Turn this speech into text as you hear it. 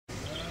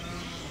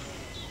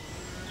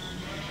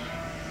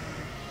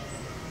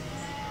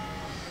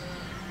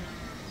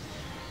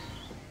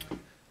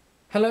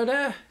Hello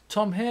there,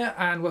 Tom here,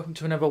 and welcome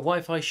to another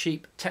Wi-Fi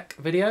Sheep tech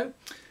video.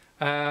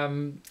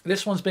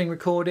 This one's being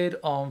recorded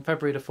on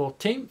February the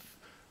 14th.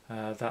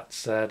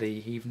 That's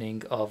the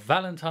evening of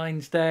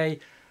Valentine's Day,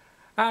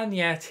 and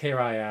yet here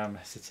I am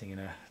sitting in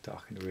a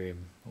darkened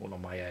room all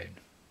on my own.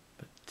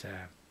 But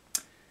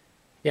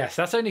yes,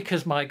 that's only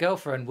because my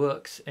girlfriend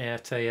works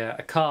at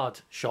a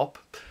card shop,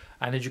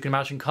 and as you can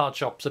imagine, card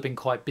shops have been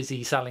quite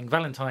busy selling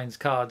Valentine's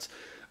cards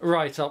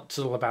right up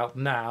till about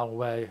now,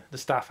 where the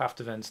staff have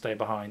to then stay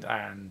behind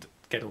and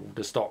get all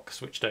the stock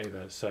switched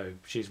over. So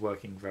she's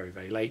working very,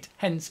 very late,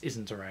 hence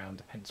isn't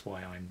around, hence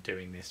why I'm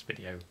doing this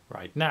video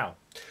right now.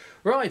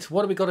 Right,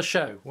 what have we got to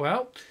show?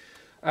 Well,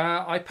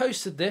 I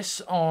posted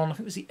this on, I think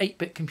it was the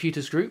 8-Bit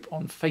Computers group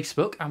on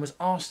Facebook, and was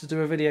asked to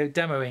do a video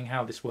demoing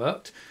how this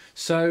worked.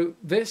 So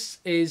this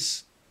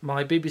is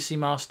my BBC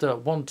Master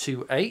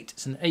 128.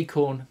 It's an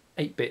Acorn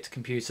 8-bit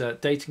computer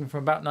dating from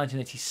about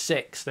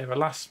 1986. They were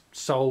last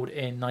sold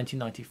in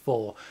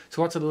 1994, so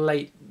quite a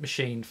late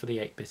machine for the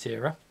 8-bit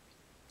era.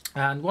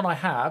 And what I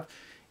have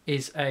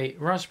is a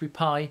Raspberry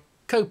Pi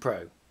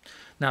Co-Pro.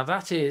 Now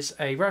that is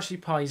a Raspberry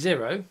Pi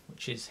Zero,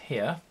 which is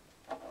here,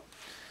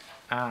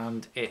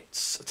 and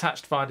it's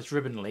attached via this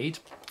ribbon lead,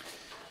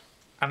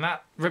 and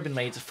that ribbon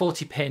lead is a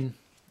 40-pin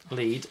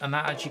lead, and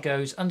that actually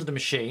goes under the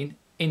machine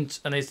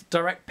and is a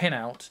direct pin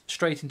out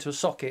straight into a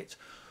socket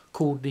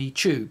called the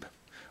tube,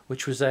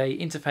 which was a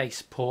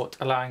interface port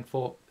allowing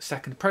for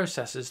second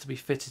processors to be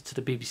fitted to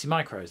the BBC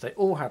Micros. They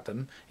all had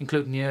them,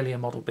 including the earlier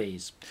Model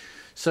Bs.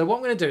 So what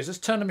I'm going to do is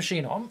just turn the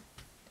machine on.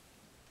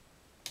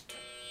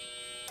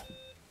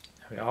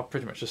 There we are,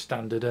 pretty much a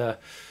standard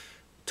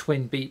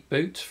twin beat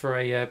boot for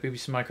a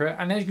BBC Micro.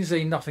 And as you can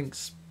see, nothing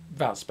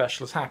that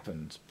special has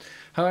happened.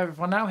 However, if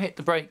I now hit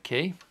the brake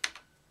key,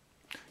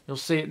 you'll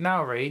see it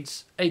now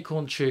reads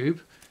Acorn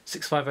Tube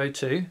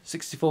 6502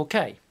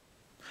 64K.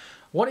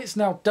 What it's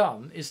now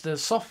done is the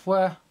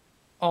software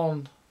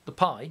on the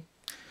Pi,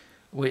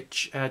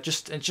 which it's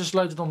just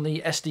loaded on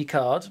the SD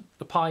card.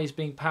 The Pi is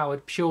being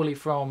powered purely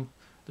from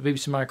the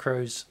BBC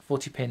Micro's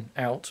 40-pin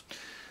out.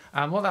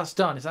 And what that's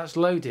done is that's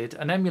loaded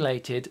an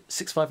emulated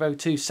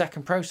 6502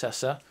 second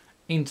processor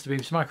into the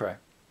BBC Micro,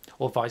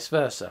 or vice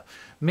versa,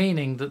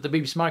 meaning that the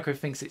BBC Micro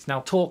thinks it's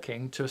now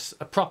talking to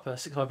a proper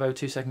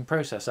 6502 second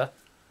processor,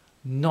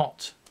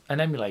 not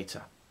an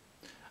emulator.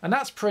 And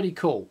that's pretty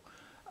cool.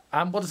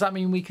 And what does that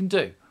mean we can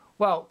do?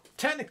 Well,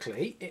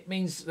 technically, it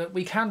means that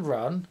we can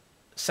run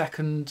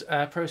second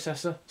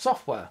processor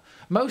software.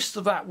 Most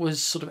of that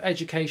was sort of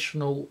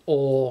educational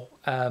or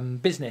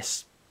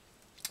business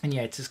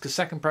enablers, because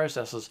second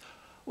processors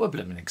were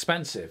blooming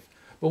expensive.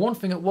 But one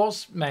thing that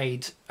was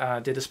made,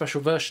 did a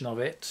special version of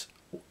it,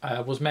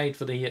 was made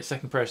for the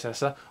second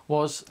processor,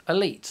 was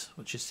Elite,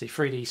 which is the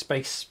 3D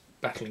space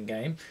battling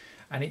game.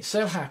 And it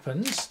so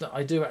happens that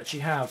I do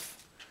actually have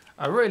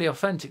a really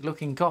authentic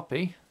looking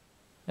copy.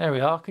 There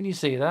we are, can you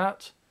see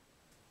that?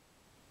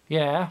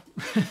 Yeah.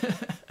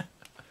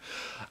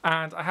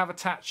 And I have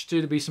attached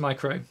to the BBC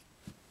Micro,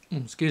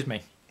 excuse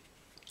me,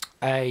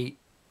 a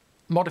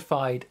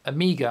modified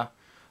Amiga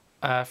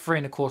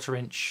 3¼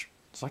 inch,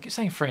 it's like it's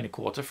saying 3¼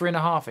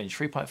 3.5 inch,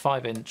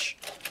 3.5 inch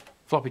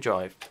floppy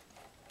drive.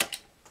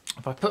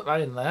 If I put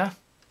that in there,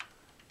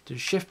 do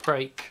shift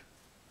brake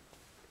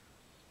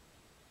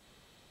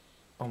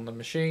on the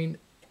machine,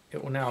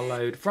 it will now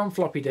load from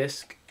floppy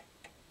disk.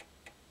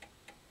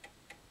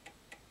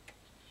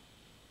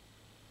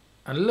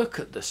 And look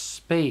at the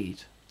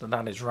speed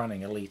that is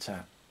running Elite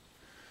at.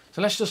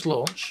 So let's just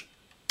launch.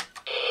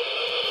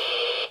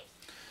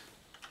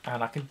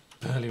 And I can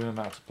barely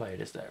remember how to play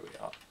this. There we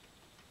are.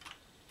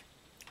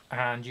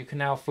 And you can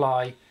now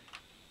fly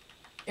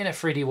in a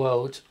 3D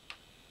world.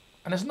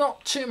 And there's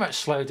not too much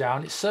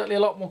slowdown. It's certainly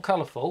a lot more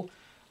colourful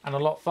and a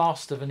lot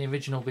faster than the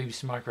original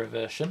BBC Micro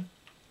version.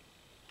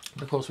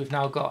 And of course we've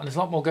now got, and there's a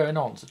lot more going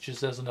on, such as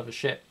there's another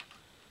ship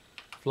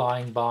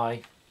flying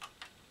by,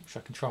 which I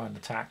can try and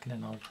attack, and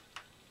then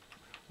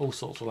all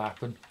sorts will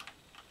happen.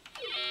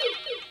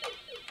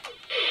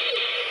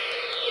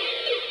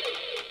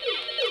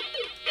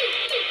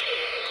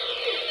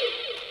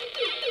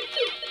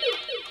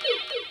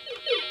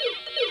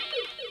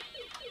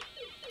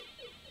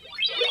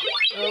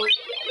 Oh.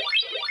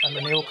 And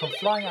then they all come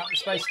flying out the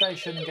space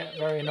station and get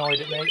very annoyed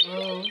at me.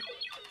 Oh,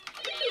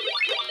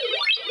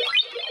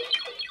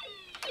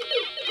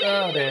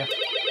 oh dear.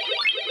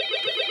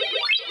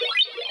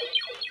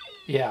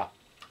 Yeah.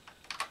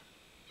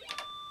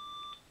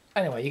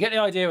 Anyway, you get the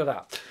idea of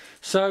that.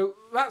 So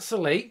that's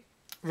Elite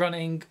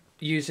running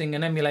using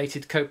an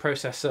emulated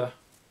coprocessor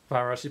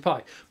via Raspberry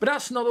Pi. But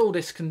that's not all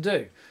this can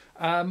do.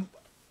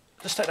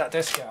 Just take that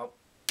disk out.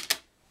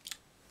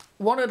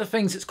 One of the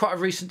things that's quite a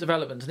recent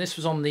development, and this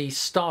was on the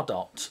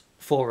Stardot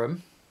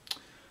forum,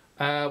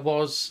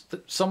 was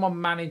that someone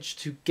managed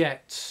to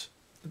get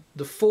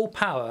the full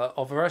power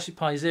of a Raspberry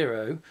Pi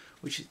Zero,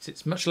 which is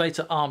its much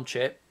later ARM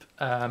chip,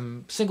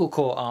 single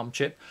core ARM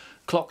chip,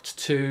 clocked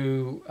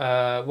to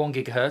 1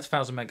 GHz,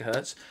 1000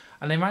 MHz,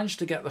 and they managed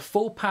to get the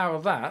full power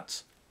of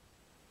that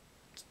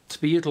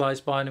to be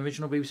utilised by an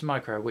original BBC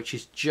Micro, which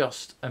is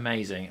just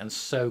amazing and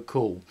so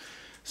cool.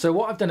 So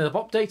what I've done is I've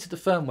updated the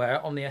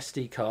firmware on the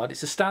SD card.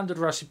 It's a standard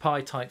Raspberry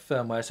Pi type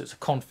firmware, so it's a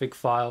config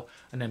file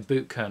and then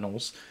boot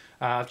kernels.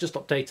 I've just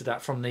updated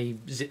that from the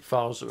zip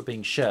files that were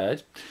being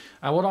shared.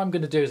 And what I'm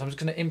going to do is I'm just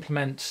going to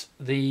implement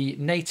the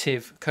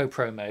native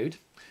CoPro mode.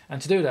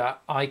 And to do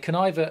that, I can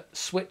either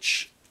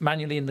switch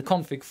manually in the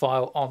config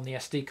file on the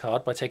SD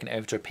card by taking it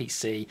over to a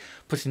PC,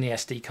 putting the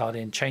SD card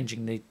in,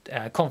 changing the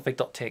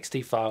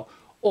config.txt file,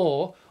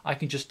 or I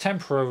can just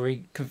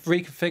temporarily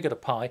reconfigure the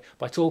Pi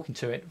by talking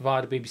to it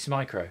via the BBC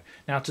Micro.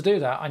 Now to do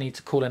that, I need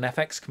to call an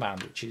FX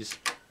command, which is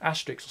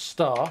asterisk or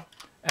star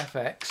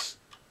FX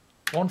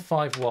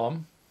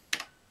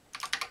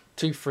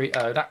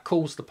 151230. That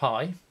calls the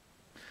Pi,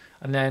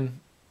 and then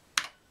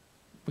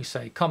we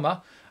say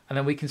comma, and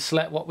then we can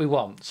select what we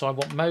want. So I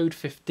want mode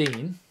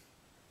 15,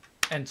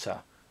 enter.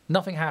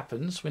 Nothing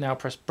happens. We now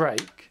press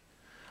break,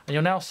 and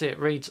you'll now see it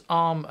reads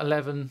ARM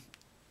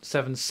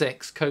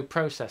 1176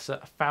 coprocessor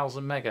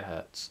 1000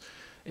 megahertz.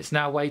 It's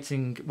now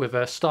waiting with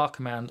a star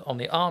command on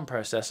the ARM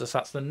processor, so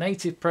that's the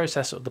native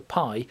processor of the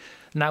Pi,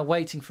 now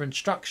waiting for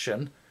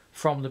instruction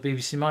from the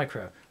BBC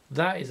Micro.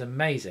 That is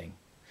amazing.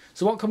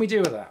 So what can we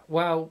do with that?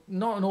 Well,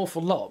 not an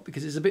awful lot,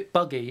 because it's a bit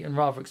buggy and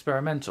rather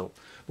experimental.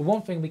 But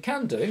one thing we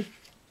can do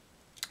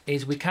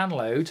is we can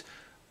load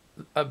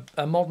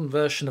a modern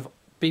version of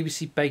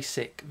BBC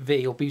Basic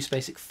V or BBC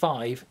Basic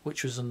 5,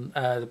 which was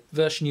the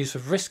version used for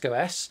RISC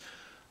OS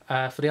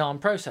for the ARM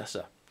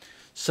processor.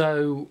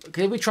 So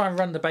if we try and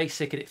run the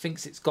basic and it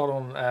thinks it's got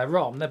on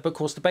ROM, then of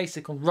course the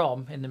basic on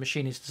ROM in the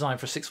machine is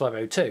designed for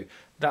 6502.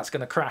 That's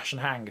going to crash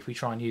and hang if we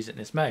try and use it in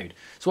this mode.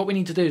 So what we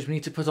need to do is we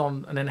need to put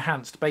on an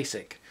enhanced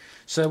basic.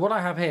 So what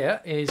I have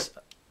here is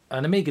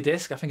an Amiga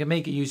disk. I think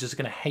Amiga users are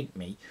going to hate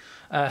me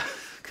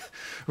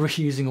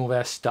reusing all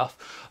their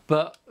stuff.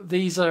 But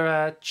these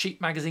are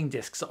cheap magazine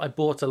discs that I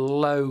bought a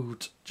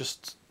load,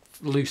 just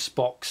loose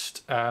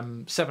boxed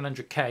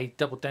 700K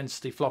double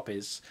density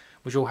floppies,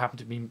 which all happen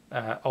to be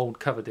old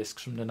cover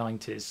discs from the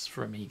 90s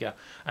for Amiga,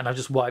 and I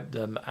just wiped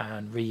them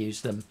and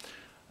reused them.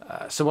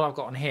 So what I've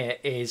got on here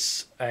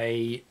is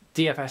a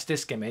DFS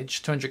disk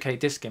image, 200K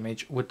disk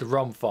image with the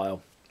ROM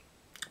file,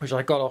 which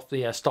I got off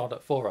the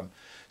Startup forum.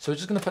 So we're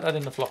just going to put that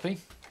in the floppy.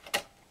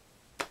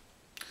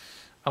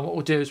 And what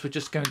we'll do is we're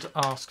just going to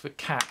ask for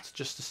cat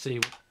just to see,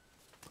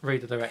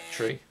 read the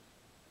directory.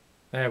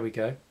 There we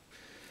go.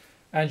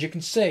 And you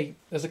can see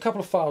there's a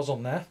couple of files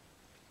on there.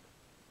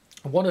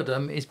 One of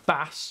them is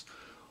BAS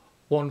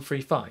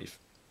 135.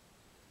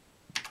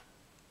 If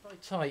I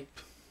type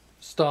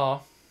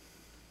star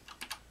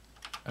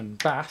and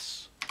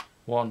BAS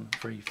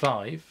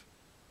 135,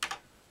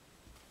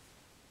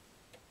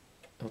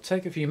 it'll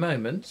take a few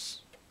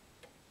moments.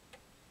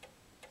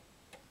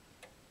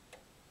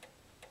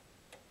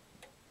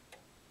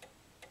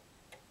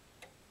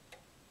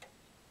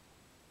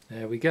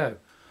 There we go.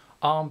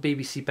 ARM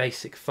BBC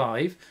Basic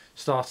 5,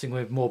 starting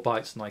with more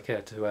bytes than I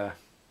care to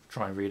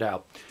try and read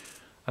out.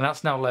 And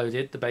that's now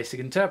loaded the basic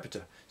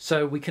interpreter.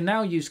 So we can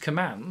now use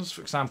commands,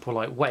 for example,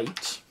 like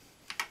wait,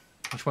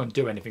 which won't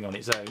do anything on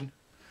its own.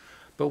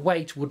 But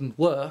wait wouldn't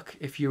work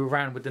if you were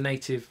around with the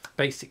native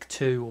Basic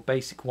 2 or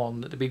Basic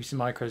 1 that the BBC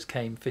Micros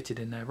came fitted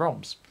in their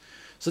ROMs.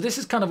 So this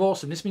is kind of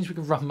awesome. This means we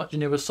can run much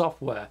newer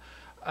software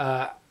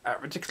at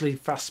ridiculously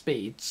fast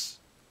speeds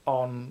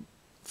on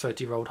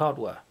 30-year-old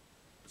hardware.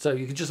 So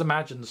you can just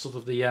imagine the sort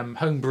of the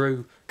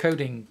homebrew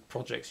coding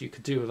projects you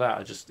could do with that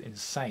are just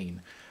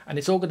insane. And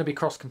it's all going to be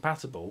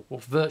cross-compatible, or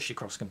virtually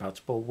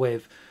cross-compatible,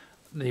 with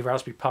the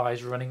Raspberry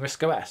Pis running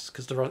RISC OS,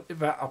 because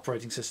that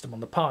operating system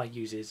on the Pi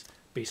uses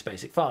BBC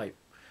Basic 5.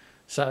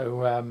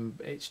 So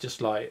it's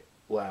just like,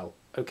 wow,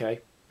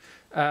 okay.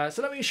 So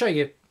let me show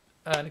you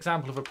an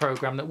example of a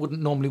program that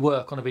wouldn't normally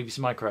work on a BBC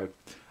Micro.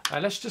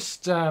 Let's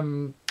just have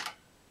a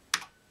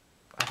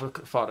look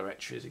at the file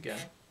directories again.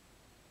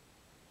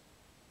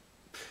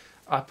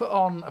 I put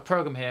on a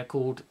program here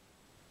called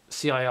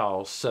CIR,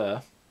 or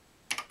SIR.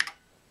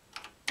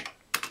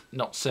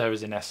 Not SIR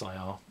as in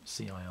SIR,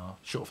 CIR,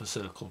 short for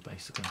circle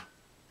basically.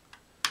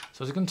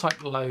 So I'm going to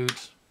type load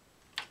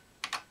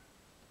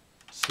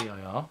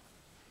CIR.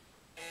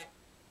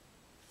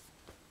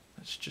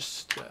 Let's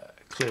just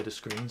clear the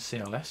screen,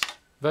 CLS.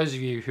 Those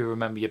of you who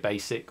remember your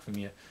BASIC from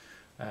your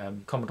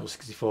Commodore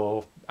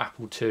 64,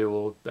 Apple II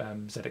or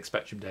ZX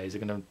Spectrum days are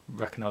going to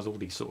recognise all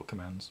these sort of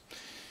commands.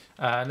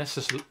 And let's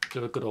just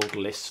do a good old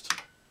list.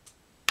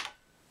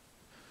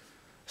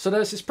 So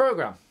there's this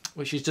program,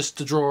 which is just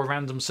to draw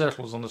random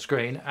circles on the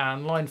screen,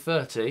 and line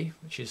 30,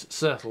 which is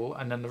circle,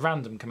 and then the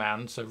random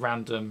command, so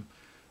random,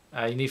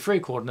 you need 3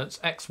 coordinates,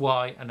 x,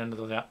 y, and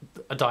then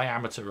a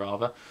diameter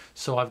rather.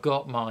 So I've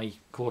got my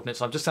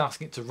coordinates, I'm just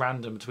asking it to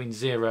random between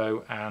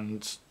 0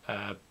 and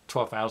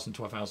 12,000,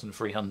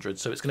 12,300,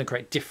 so it's going to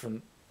create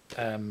different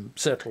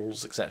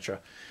circles, etc.,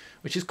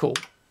 which is cool.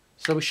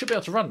 So we should be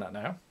able to run that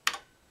now.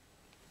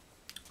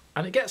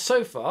 And it gets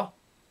so far,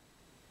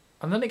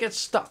 and then it gets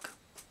stuck.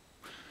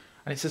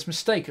 And it says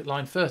mistake at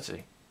line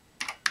 30.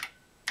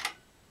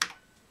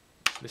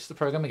 List the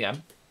program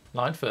again.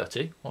 Line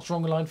 30. What's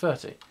wrong with line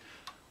 30?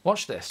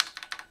 Watch this.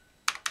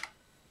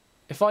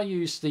 If I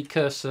use the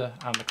cursor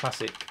and the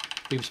classic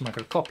BBC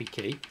Micro copy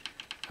key,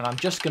 and I'm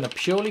just going to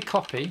purely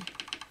copy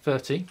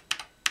 30,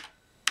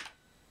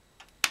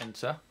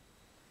 enter.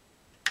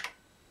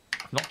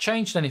 I've not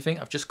changed anything,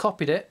 I've just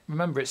copied it.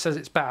 Remember, it says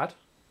it's bad.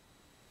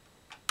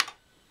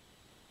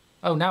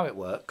 Oh, now it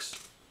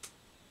works.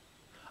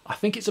 I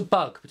think it's a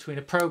bug between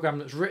a program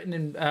that's written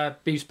in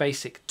BBC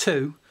Basic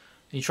 2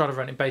 and you try to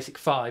run it in Basic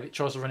 5. It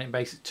tries to run it in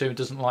Basic 2 and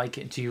doesn't like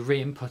it until you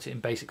re-input it in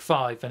Basic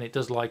 5 and it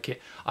does like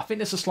it. I think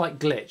there's a slight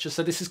glitch.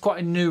 So this is quite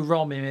a new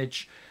ROM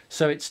image,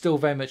 so it's still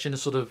very much in a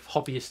sort of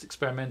hobbyist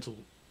experimental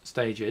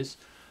stages.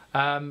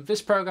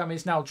 This program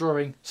is now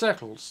drawing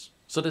circles.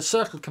 So the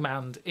circle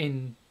command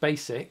in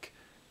Basic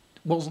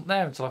wasn't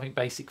there until I think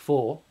Basic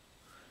 4.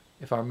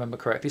 If I remember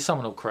correctly.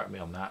 Someone will correct me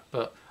on that,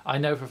 but I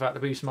know for a fact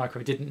that BBC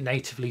Micro didn't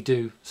natively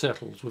do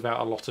circles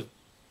without a lot of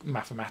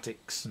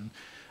mathematics, and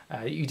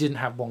you didn't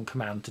have one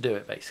command to do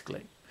it,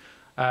 basically.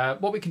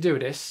 What we can do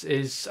with this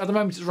is, at the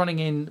moment it's running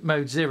in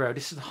mode 0.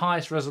 This is the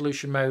highest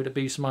resolution mode a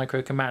BBC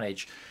Micro can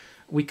manage.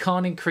 We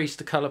can't increase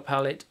the colour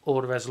palette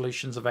or the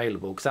resolutions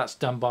available, because that's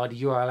done by the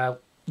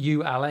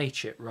ULA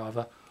chip,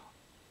 rather,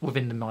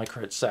 within the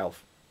Micro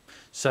itself.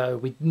 So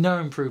with no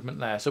improvement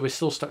there. So we're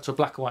still stuck to a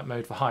black and white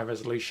mode for high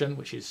resolution,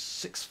 which is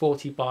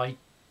 640 by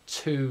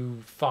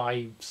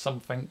 250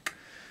 something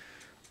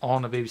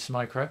on a BBC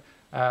Micro.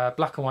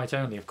 Black and white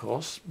only, of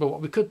course. But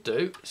what we could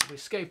do is we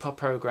escape our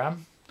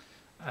program.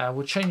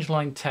 We'll change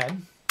line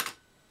 10,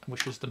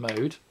 which is the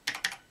mode.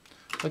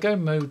 If I go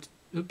mode,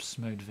 oops,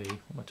 mode V, what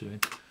am I doing?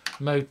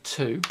 Mode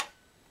 2.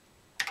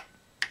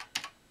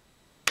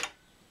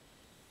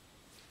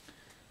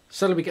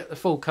 So that we get the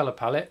full colour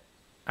palette.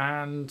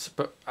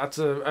 But at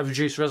a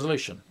reduced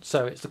resolution.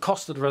 So it's the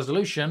cost of the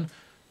resolution,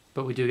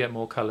 but we do get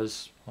more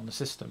colours on the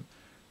system,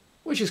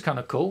 which is kind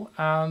of cool.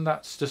 And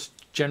that's just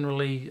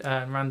generally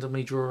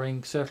randomly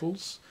drawing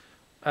circles,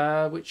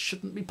 which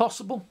shouldn't be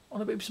possible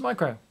on a BBC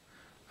Micro.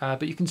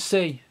 But you can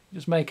see,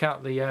 just make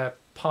out the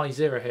Pi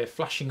 0 here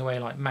flashing away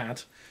like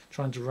mad,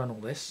 trying to run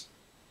all this.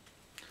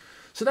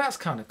 So that's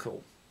kind of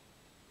cool.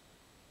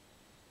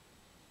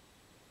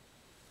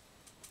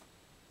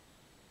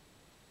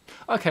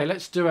 Okay,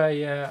 let's do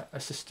a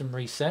system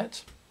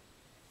reset.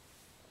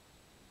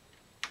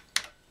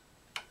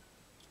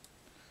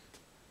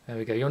 There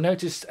we go. You'll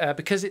notice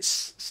because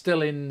it's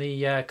still in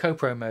the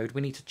CoPro mode, we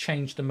need to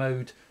change the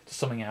mode to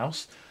something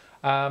else.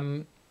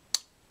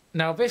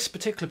 Now, this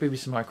particular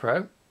BBC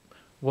Micro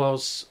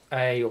was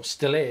or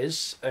still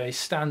is, a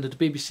standard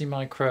BBC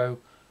Micro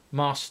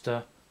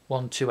Master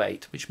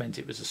 128, which meant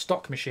it was a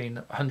stock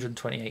machine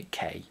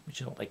 128K,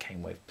 which is what they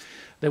came with.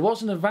 There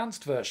was an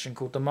advanced version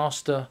called the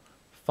Master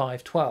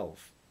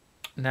 512.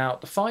 Now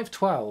the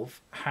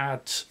 512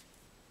 had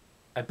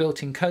a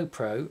built-in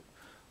CoPro,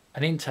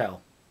 an Intel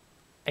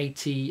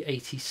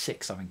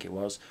 8086 I think it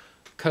was,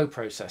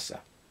 coprocessor,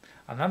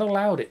 and that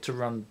allowed it to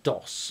run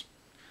DOS.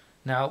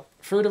 Now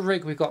through the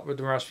rig we got with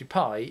the Raspberry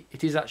Pi,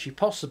 it is actually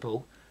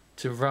possible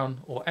to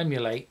run or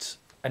emulate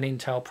an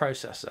Intel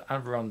processor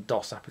and run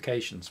DOS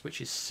applications,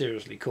 which is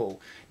seriously cool.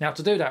 Now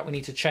to do that we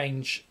need to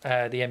change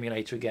the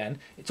emulator again.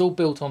 It's all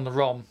built on the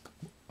ROM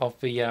of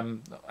the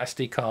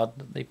SD card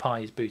that the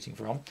Pi is booting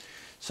from.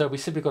 So we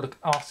simply got to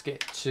ask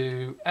it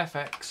to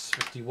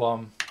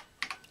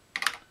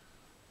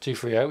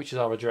FX51230, which is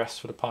our address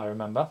for the Pi,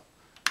 remember.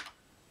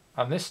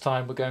 And this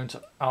time we're going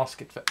to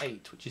ask it for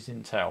 8, which is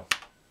Intel.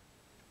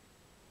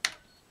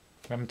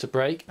 Remember to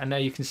break, and now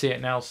you can see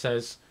it now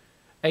says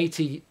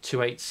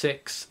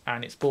 80286,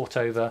 and it's brought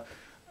over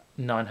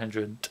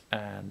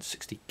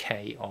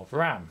 960K of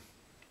RAM.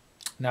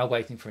 Now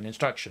waiting for an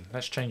instruction.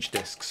 Let's change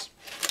disks.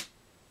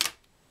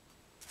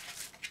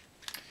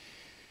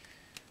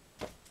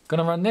 Going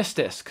to run this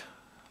disk,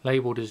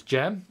 labelled as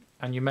Gem,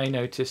 and you may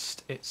notice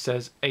it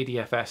says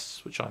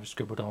ADFS, which I've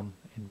scribbled on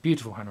in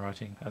beautiful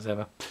handwriting as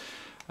ever.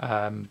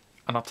 And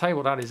I'll tell you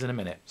what that is in a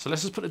minute. So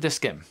let's just put the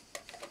disk in.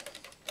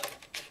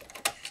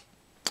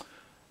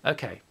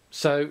 Okay,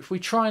 so if we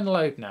try and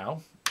load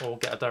now, or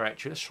get a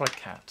directory, let's try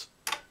cat.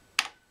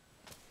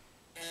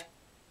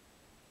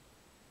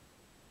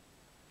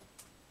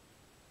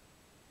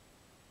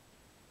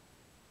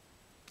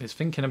 It's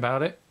thinking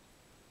about it.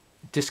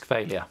 Disk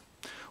failure.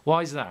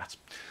 Why is that?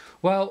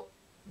 Well,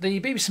 the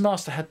BBC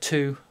Master had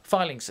two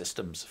filing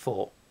systems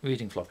for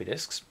reading floppy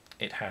disks.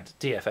 It had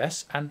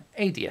DFS and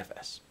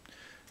ADFS.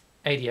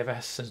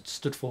 ADFS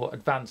stood for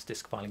Advanced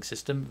Disk Filing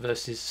System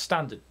versus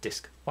Standard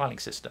Disk Filing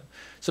System.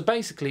 So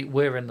basically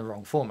we're in the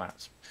wrong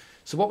format.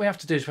 So what we have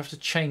to do is we have to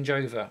change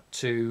over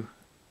to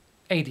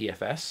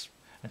ADFS,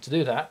 and to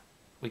do that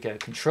we go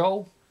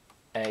Control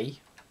A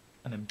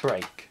and then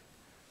break.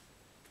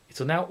 It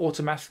will now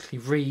automatically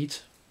read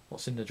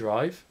what's in the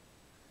drive.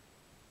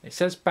 It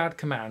says bad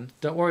command,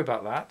 don't worry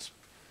about that.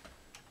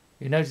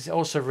 You notice it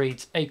also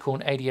reads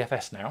Acorn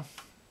ADFS now.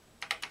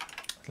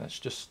 Let's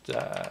just,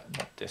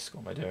 not disk,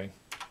 what am I doing?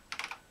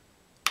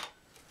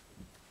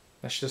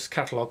 Let's just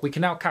catalogue. We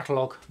can now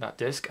catalogue that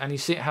disk, and you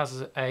see it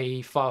has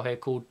a file here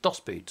called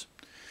DOSBoot.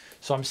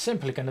 So I'm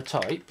simply going to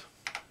type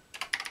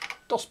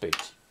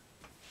DOSBoot.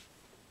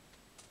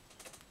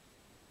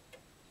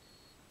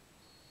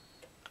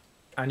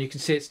 and you can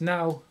see it's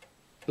now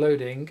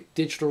loading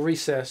digital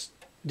research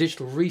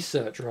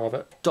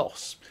rather,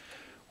 DOS,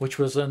 which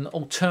was an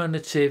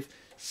alternative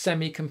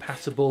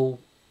semi-compatible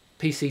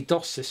PC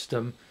DOS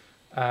system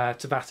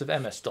to that of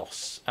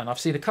MS-DOS. And I've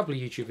seen a couple of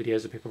YouTube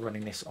videos of people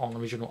running this on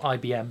original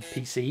IBM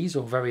PCs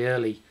or very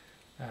early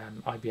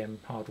IBM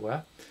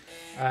hardware.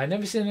 I've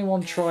never seen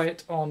anyone try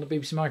it on the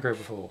BBC Micro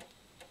before.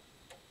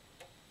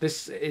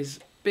 This is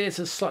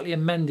a slightly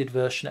amended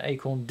version that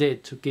Acorn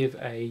did to give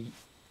a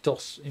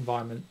DOS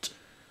environment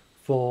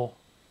for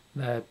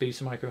their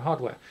BBC Micro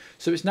hardware.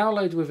 So it's now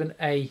loaded with an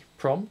A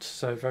prompt,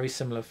 so very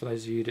similar for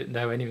those of you that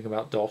know anything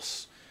about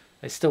DOS.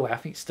 It's still, I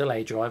think it's still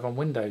A drive on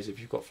Windows if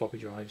you've got floppy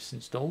drives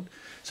installed.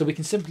 So we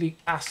can simply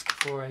ask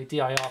for a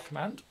dir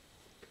command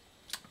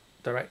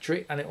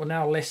directory, and it will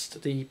now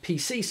list the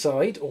PC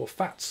side or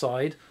FAT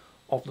side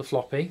of the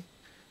floppy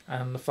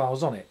and the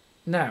files on it.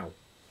 Now,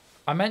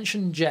 I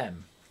mentioned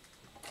GEM.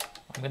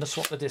 I'm going to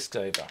swap the disks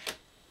over.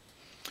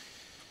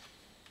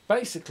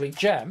 Basically,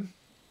 GEM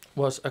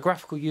was a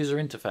graphical user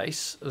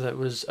interface that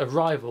was a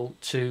rival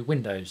to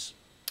Windows.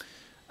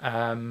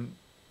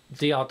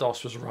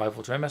 DR-DOS was a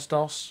rival to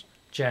MS-DOS.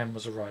 GEM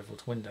was a rival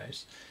to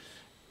Windows.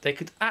 They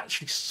could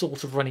actually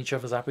sort of run each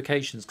other's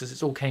applications because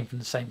it all came from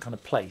the same kind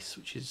of place,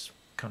 which is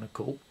kind of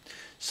cool.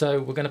 So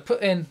we're going to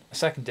put in a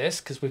second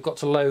disk because we've got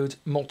to load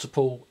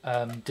multiple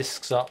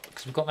disks up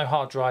because we've got no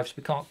hard drives.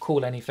 We can't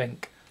call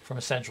anything from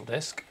a central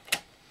disk.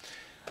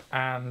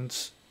 And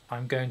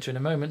I'm going to, in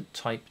a moment,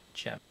 type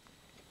GEM.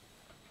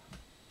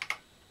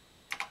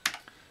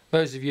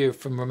 Those of you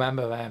from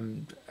remember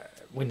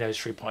Windows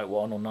 3.1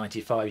 or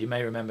 95, you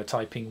may remember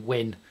typing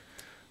Win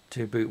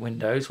to boot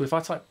Windows. Well, if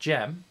I type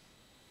GEM,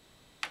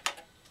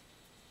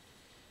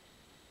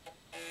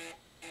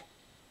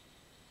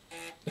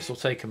 this will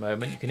take a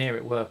moment. You can hear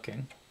it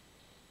working.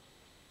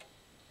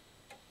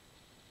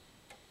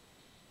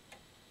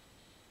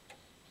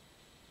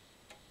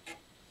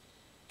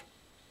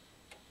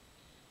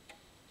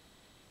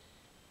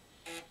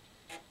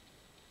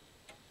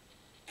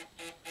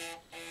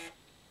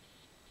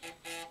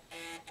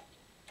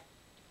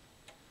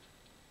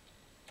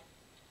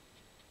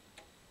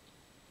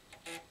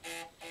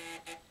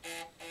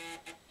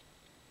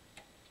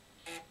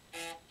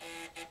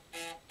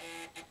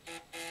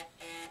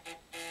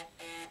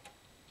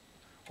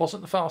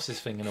 Wasn't the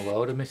fastest thing in the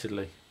world,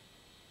 admittedly.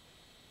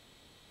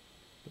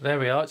 But there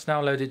we are, it's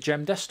now loaded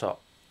GEM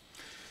desktop.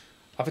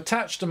 I've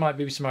attached to my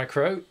BBC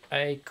Micro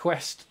a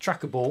Quest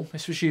trackable.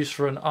 This was used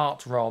for an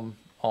art ROM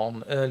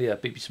on earlier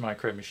BBC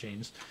Micro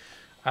machines.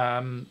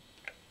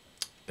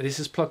 This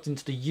is plugged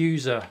into the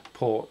user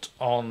port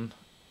on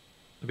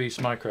the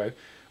BBC Micro,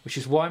 which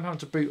is why I'm having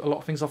to boot a lot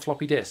of things off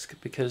floppy disk,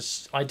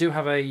 because I do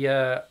have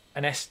a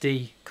an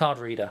SD card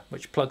reader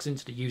which plugs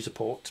into the user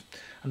port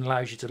and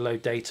allows you to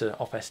load data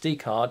off SD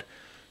card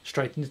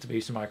straight into the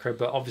BBC Micro.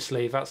 But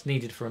obviously if that's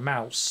needed for a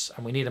mouse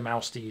and we need a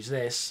mouse to use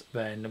this,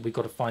 then we've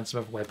got to find some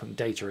other way of putting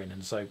data in,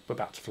 and so we're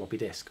back to floppy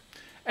disk.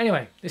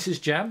 Anyway, this is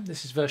GEM.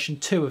 This is version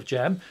 2 of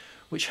GEM,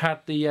 which had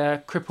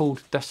the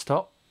crippled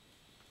desktop.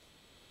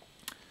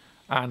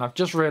 And I've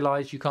just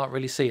realised you can't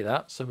really see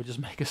that, so we'll just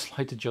make a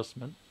slight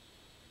adjustment.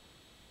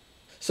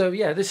 So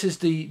yeah, this is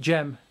the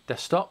GEM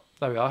desktop.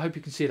 There we are. I hope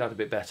you can see that a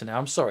bit better now.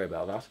 I'm sorry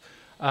about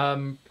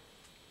that.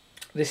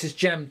 This is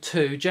GEM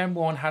 2. GEM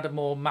 1 had a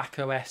more Mac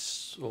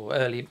OS or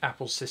early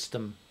Apple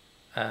system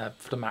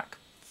for the Mac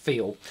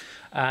feel.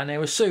 And they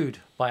were sued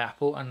by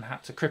Apple and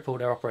had to cripple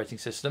their operating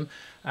system.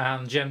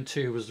 And GEM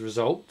 2 was the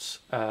result,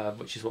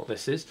 which is what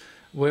this is.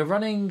 We're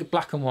running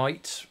black and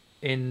white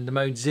in the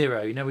mode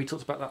 0. You know, we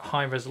talked about that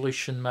high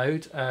resolution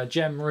mode.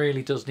 GEM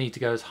really does need to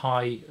go as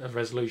high a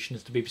resolution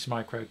as the BBC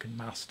Micro can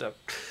master,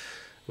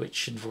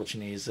 which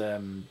unfortunately is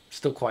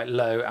still quite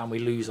low, and we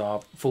lose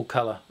our full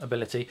colour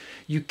ability.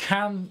 You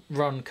can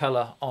run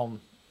colour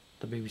on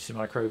the BBC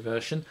Micro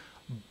version,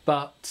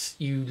 but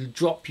you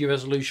drop your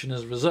resolution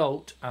as a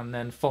result, and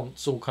then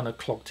fonts all kind of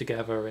clog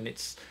together, and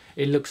it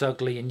looks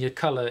ugly, and your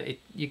colour,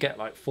 you get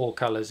like 4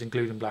 colours,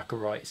 including black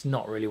and white. It's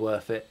not really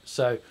worth it.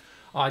 So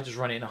I just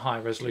run it in a high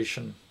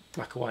resolution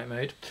black and white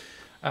mode.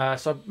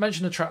 So I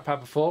mentioned the trackpad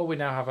before. We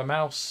now have a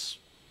mouse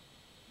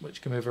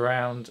which can move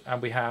around,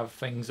 and we have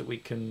things that we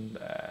can,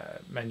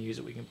 menus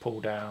that we can pull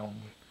down,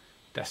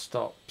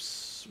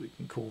 desktops, we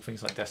can call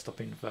things like desktop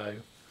info,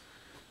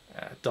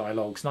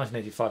 dialogues,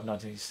 1985,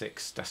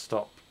 1986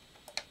 desktop.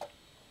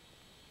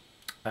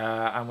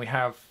 And we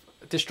have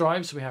disk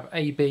drives, so we have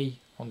AB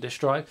on disk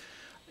drive.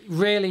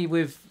 Really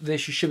with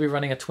this you should be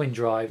running a twin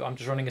drive. I'm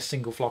just running a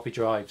single floppy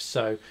drive,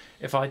 so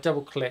if I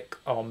double click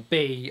on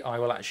B I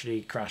will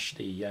actually crash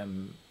the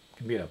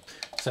computer.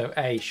 So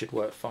A should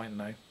work fine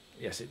though.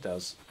 Yes it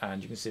does,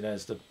 and you can see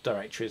there's the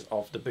directories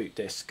of the boot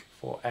disk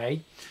for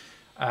A.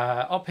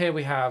 Up here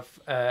we have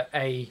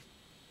a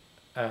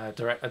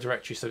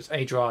directory, so it's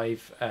A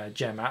drive,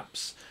 GEM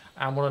apps,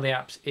 and one of the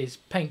apps is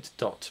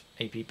paint.app,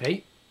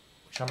 which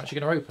I'm actually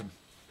going to open.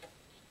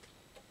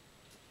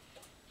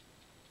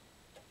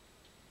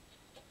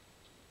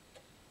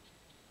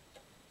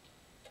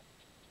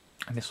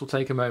 And this will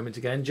take a moment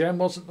again. Gem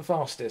wasn't the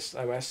fastest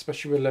OS,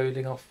 especially with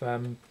loading off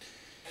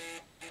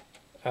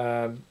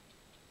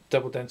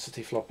double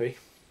density floppy.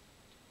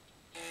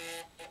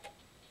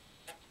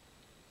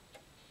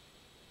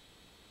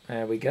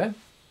 There we go.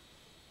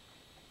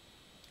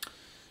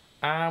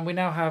 And we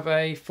now have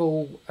a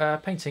full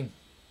painting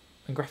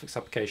and graphics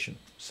application.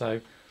 So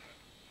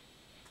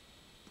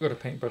I've got a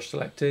paintbrush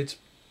selected.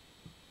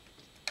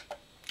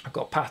 I've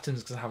got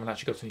patterns because I haven't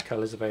actually got any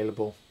colours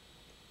available.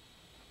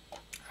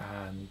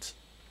 And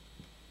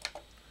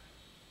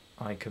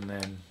I can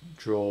then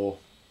draw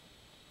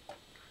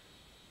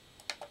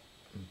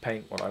and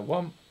paint what I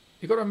want.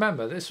 You've got to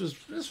remember this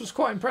was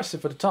quite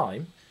impressive for the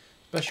time,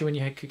 especially when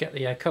you could get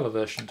the colour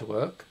version to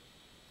work.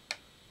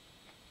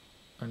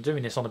 And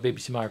doing this on a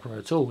BBC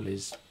Micro tool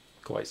is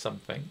quite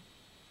something.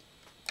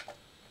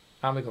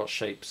 And we've got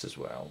shapes as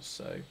well,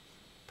 so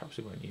perhaps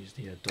we won't use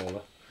the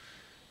dollar.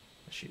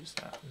 Let's use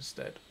that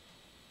instead.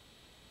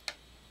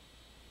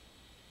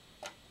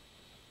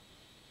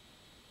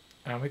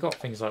 And we've got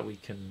things like we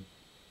can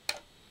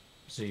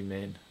zoom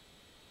in.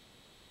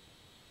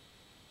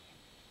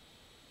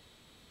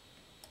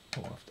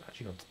 Oh, I've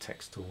actually gone to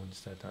text tool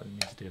instead. I didn't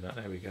need to do that.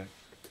 There we go.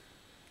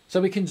 So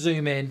we can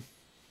zoom in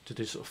to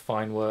do sort of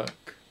fine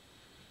work.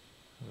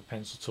 With a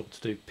pencil tool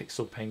to do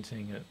pixel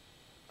painting.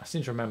 I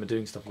seem to remember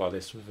doing stuff like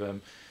this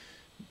with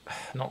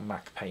not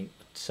Mac Paint,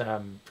 but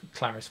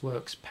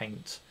ClarisWorks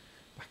Paint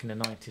back in the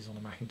 90s on a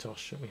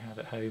Macintosh that we had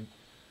at home.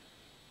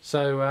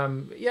 So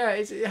yeah,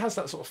 it has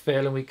that sort of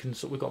feel, and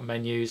we've got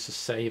menus to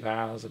save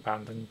as,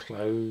 abandon,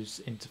 close,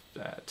 into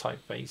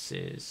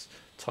typefaces,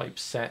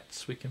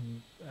 typesets. We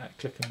can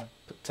click and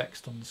put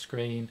text on the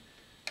screen.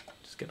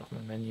 Just get off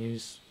my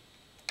menus.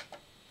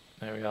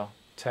 There we are.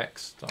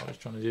 Text I was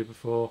trying to do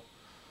before.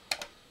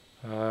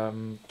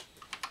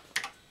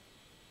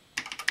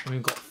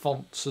 We've got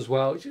fonts as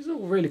well, which is all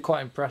really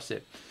quite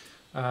impressive.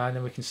 And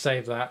then we can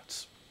save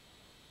that.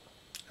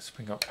 Let's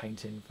bring up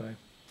paint info.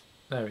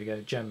 There we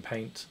go, Gem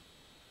Paint.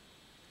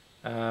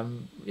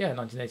 Yeah,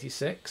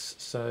 1986.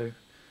 So,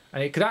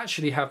 and it could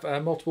actually have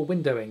multiple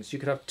windowings. You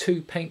could have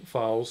two paint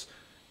files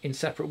in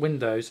separate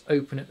windows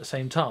open at the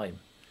same time,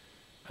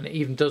 and it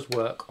even does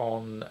work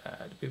on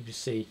the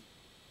BBC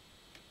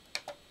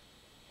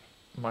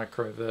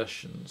Micro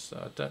versions.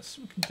 So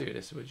we can do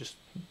this. We're just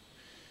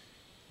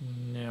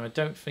no. I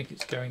don't think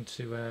it's going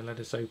to let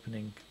us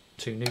opening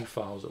two new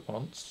files at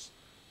once.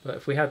 But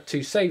if we had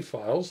two save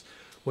files,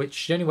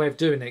 which the only way of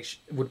doing it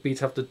would be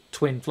to have the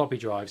twin floppy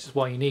drives. That's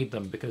why you need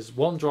them, because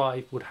one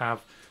drive would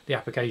have the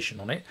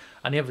application on it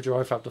and the other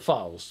drive would have the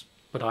files.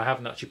 But I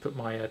haven't actually put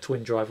my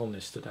twin drive on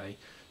this today,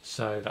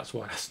 so that's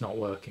why that's not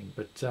working.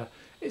 But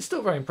it's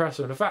still very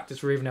impressive, and the fact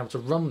that we're even able to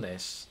run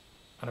this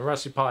and a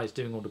Raspberry Pi is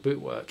doing all the boot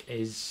work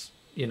is,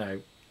 you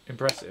know,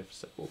 impressive.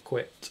 So we'll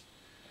quit.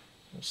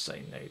 We'll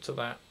say no to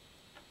that.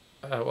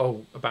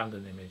 Oh,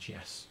 abandon image,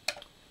 yes.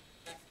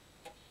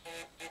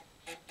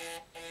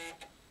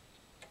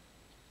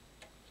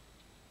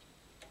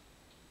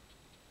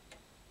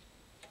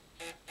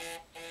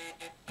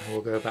 And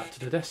we'll go back to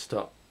the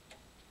desktop.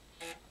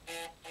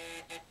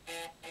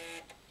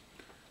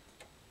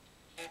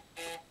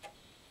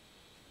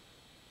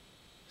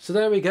 So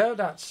there we go,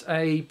 that's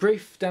a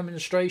brief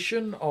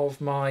demonstration of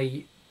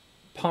my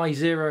Pi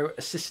Zero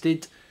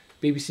assisted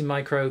BBC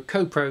Micro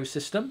Co-Pro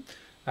system.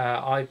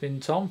 I've been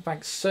Tom,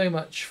 thanks so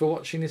much for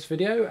watching this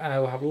video.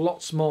 We'll have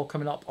lots more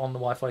coming up on the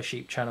Wi-Fi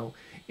Sheep channel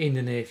in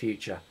the near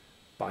future.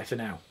 Bye for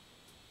now.